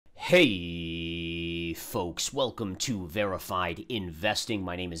Hey folks, welcome to Verified Investing.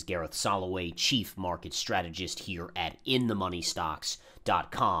 My name is Gareth Soloway, Chief Market Strategist here at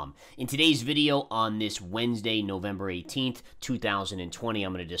InTheMoneyStocks.com. In today's video on this Wednesday, November 18th, 2020,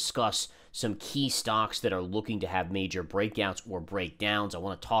 I'm going to discuss some key stocks that are looking to have major breakouts or breakdowns. I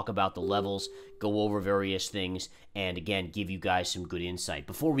want to talk about the levels, go over various things, and again, give you guys some good insight.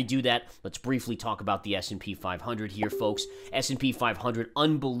 Before we do that, let's briefly talk about the S&P 500 here, folks. S&P 500,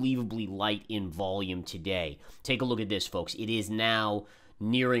 unbelievably light in volume today. Take a look at this, folks. It is now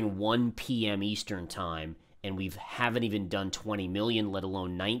nearing 1 p.m. Eastern Time, and we haven't even done 20 million, let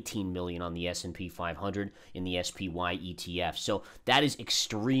alone 19 million on the S&P 500 in the SPY ETF. So that is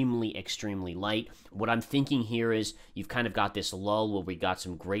extremely, extremely light. What I'm thinking here is you've kind of got this lull where we got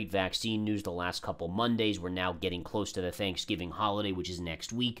some great vaccine news the last couple Mondays. We're now getting close to the Thanksgiving holiday, which is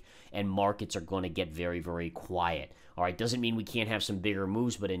next week, and markets are going to get very, very quiet. All right, doesn't mean we can't have some bigger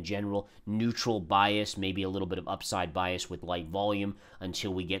moves, but in general, neutral bias, maybe a little bit of upside bias with light volume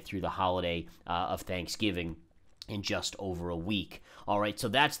until we get through the holiday of Thanksgiving in just over a week. All right, so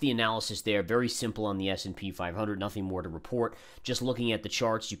that's the analysis there. Very simple on the S&P 500, nothing more to report. Just looking at the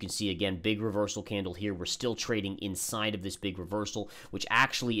charts, you can see, again, big reversal candle here. We're still trading inside of this big reversal, which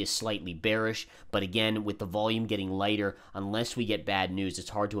actually is slightly bearish. But again, with the volume getting lighter, unless we get bad news, it's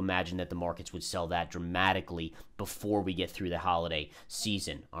hard to imagine that the markets would sell that dramatically before we get through the holiday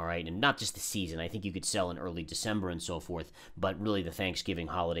season. All right, and not just the season. I think you could sell in early December and so forth, but really the Thanksgiving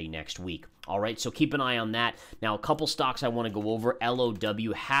holiday next week. All right, so keep an eye on that. Now, a couple stocks I want to go over.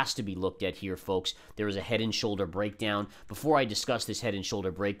 LOW has to be looked at here, folks. There is a head and shoulder breakdown. Before I discuss this head and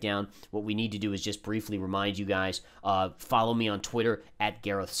shoulder breakdown, what we need to do is just briefly remind you guys, follow me on Twitter at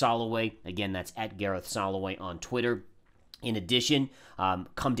Gareth Soloway. Again, that's at Gareth Soloway on Twitter. In addition,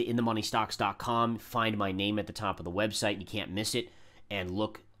 come to InTheMoneyStocks.com, find my name at the top of the website. You can't miss it, and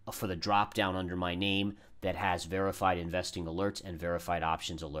look for the drop down under my name that has verified investing alerts and verified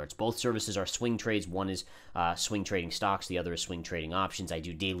options alerts. Both services are swing trades. One is swing trading stocks. The other is swing trading options. I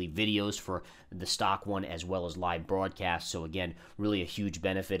do daily videos for the stock one as well as live broadcasts. So again, really a huge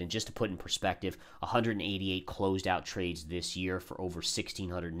benefit. And just to put in perspective, 188 closed out trades this year for over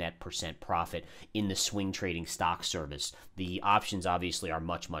 1,600 net % profit in the swing trading stock service. The options obviously are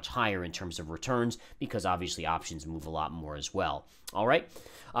much, much higher in terms of returns because obviously options move a lot more as well. All right.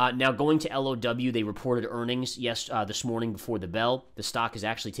 Now going to LOW, they reported earnings this morning before the bell. The stock is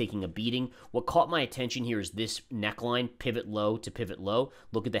actually taking a beating. What caught my attention here is this neckline, pivot low to pivot low.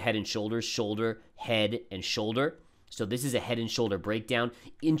 Look at the head and shoulders, shoulder, head, and shoulder. So this is a head and shoulder breakdown.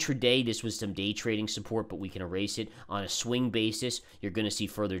 Intraday, this was some day trading support, but we can erase it. On a swing basis, you're going to see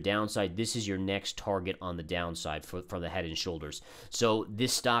further downside. This is your next target on the downside for the head and shoulders. So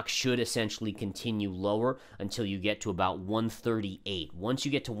this stock should essentially continue lower until you get to about 138. Once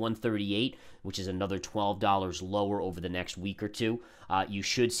you get to 138, which is another $12 lower over the next week or two, you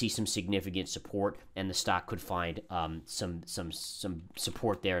should see some significant support, and the stock could find some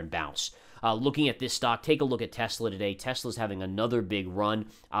support there and bounce. Looking at this stock, take a look at Tesla today. Tesla's having another big run.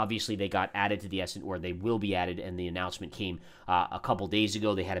 Obviously, they got added to the S&P, or they will be added, and the announcement came a couple days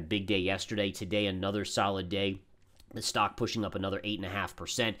ago. They had a big day yesterday. Today, another solid day. The stock pushing up another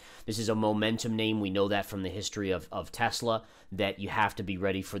 8.5%. This is a momentum name. We know that from the history of Tesla, that you have to be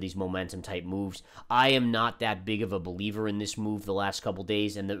ready for these momentum type moves. I am not that big of a believer in this move the last couple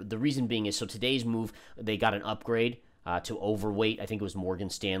days, and the reason being is, so today's move, they got an upgrade to overweight. I think it was Morgan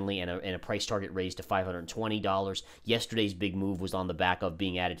Stanley, and a price target raised to $520. Yesterday's big move was on the back of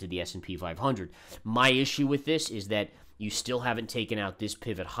being added to the S&P 500. My issue with this is that you still haven't taken out this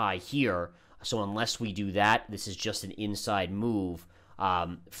pivot high here. So unless we do that, this is just an inside move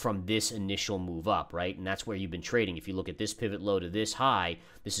from this initial move up, right? And that's where you've been trading. If you look at this pivot low to this high,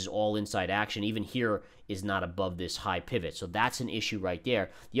 this is all inside action. Even here is not above this high pivot. So that's an issue right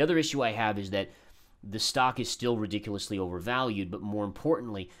there. The other issue I have is that the stock is still ridiculously overvalued, but more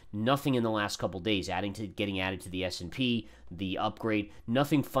importantly, nothing in the last couple days, getting added to the S&P, the upgrade,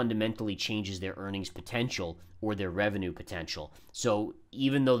 nothing fundamentally changes their earnings potential or their revenue potential. So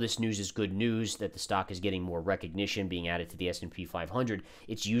even though this news is good news that the stock is getting more recognition, being added to the S&P 500,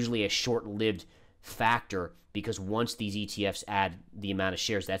 it's usually a short-lived factor, because once these ETFs add the amount of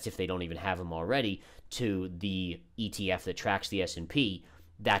shares, that's if they don't even have them already, to the ETF that tracks the S&P,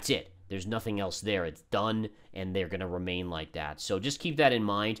 that's it. There's nothing else there. It's done, and they're going to remain like that. So just keep that in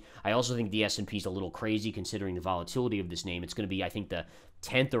mind. I also think the S&P is a little crazy considering the volatility of this name. It's going to be, I think, the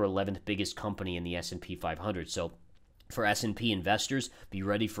 10th or 11th biggest company in the S&P 500. So for S&P investors, be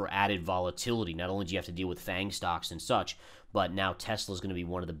ready for added volatility. Not only do you have to deal with FANG stocks and such, but now Tesla is going to be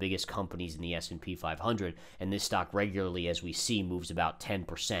one of the biggest companies in the S&P 500, and this stock regularly, as we see, moves about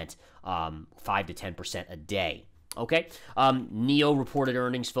 10%, 5 to 10% a day. Okay, NEO reported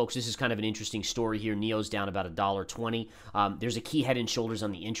earnings, folks. This is kind of an interesting story here. NEO's down about $1.20. There's a key head and shoulders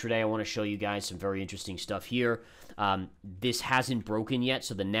on the intraday. I want to show you guys some very interesting stuff here. This hasn't broken yet,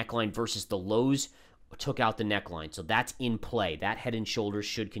 so the neckline versus the lows took out the neckline. So that's in play. That head and shoulders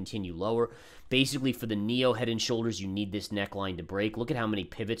should continue lower. Basically, for the NEO head and shoulders, you need this neckline to break. Look at how many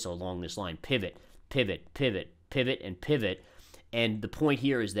pivots are along this line. Pivot, pivot, pivot, pivot, and pivot. And the point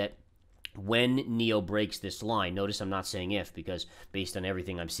here is that when NEO breaks this line, notice I'm not saying if, because based on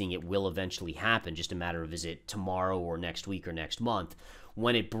everything I'm seeing, it will eventually happen. Just a matter of is it tomorrow or next week or next month.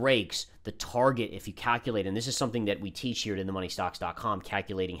 When it breaks, the target, if you calculate, and this is something that we teach here at InTheMoneyStocks.com,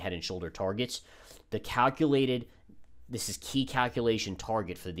 calculating head and shoulder targets. The calculated, this is key calculation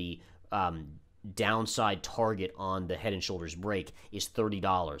target for the downside target on the head and shoulders break is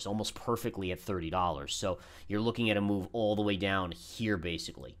 $30, almost perfectly at $30. So you're looking at a move all the way down here,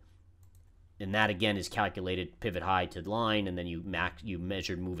 basically. And that, again, is calculated pivot high to line, and then you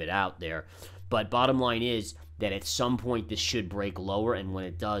measured move it out there. But bottom line is that at some point this should break lower, and when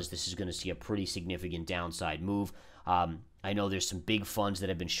it does, this is going to see a pretty significant downside move. I know there's some big funds that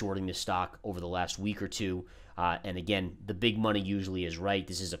have been shorting this stock over the last week or two. And again, the big money usually is right.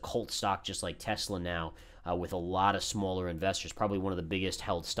 This is a cult stock just like Tesla now, with a lot of smaller investors, probably one of the biggest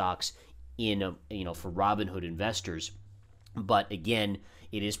held stocks in for Robinhood investors. But again,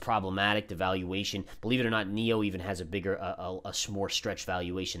 it is problematic, the valuation. Believe it or not, NEO even has a bigger, a more stretched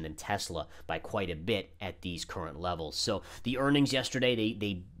valuation than Tesla by quite a bit at these current levels. So the earnings yesterday,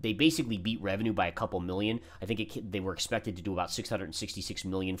 they basically beat revenue by a couple million. I think they were expected to do about $666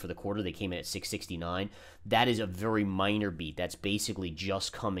 million for the quarter. They came in at $669. That is a very minor beat. That's basically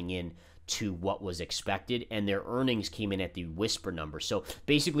just coming in to what was expected, and their earnings came in at the whisper number. So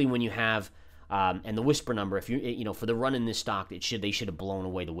basically, when you have and the whisper number, if for the run in this stock, they should have blown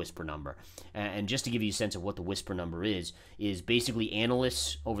away the whisper number. And just to give you a sense of what the whisper number is basically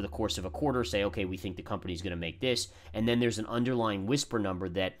analysts over the course of a quarter say, okay, we think the company's going to make this, and then there's an underlying whisper number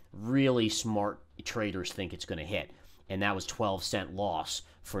that really smart traders think it's going to hit, and that was 12-cent loss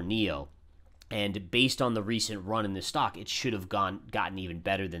for NEO. And based on the recent run in the stock, it should have gotten even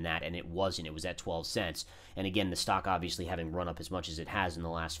better than that, and it wasn't. It was at 12 cents. And again, the stock obviously having run up as much as it has in the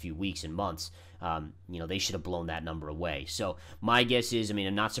last few weeks and months, they should have blown that number away. So my guess is,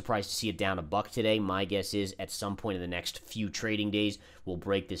 I'm not surprised to see it down $1 today. My guess is at some point in the next few trading days, we'll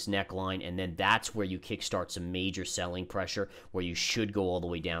break this neckline, and then that's where you kickstart some major selling pressure, where you should go all the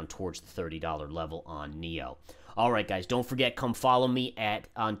way down towards the $30 level on NEO. All right, guys, don't forget, come follow me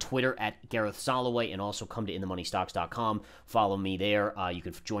on Twitter at Gareth Soloway, and also come to InTheMoneyStocks.com. Follow me there. You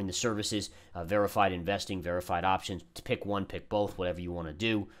can join the services, verified investing, verified options. To pick one, pick both, whatever you want to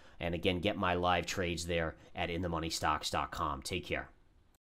do. And again, get my live trades there at InTheMoneyStocks.com. Take care.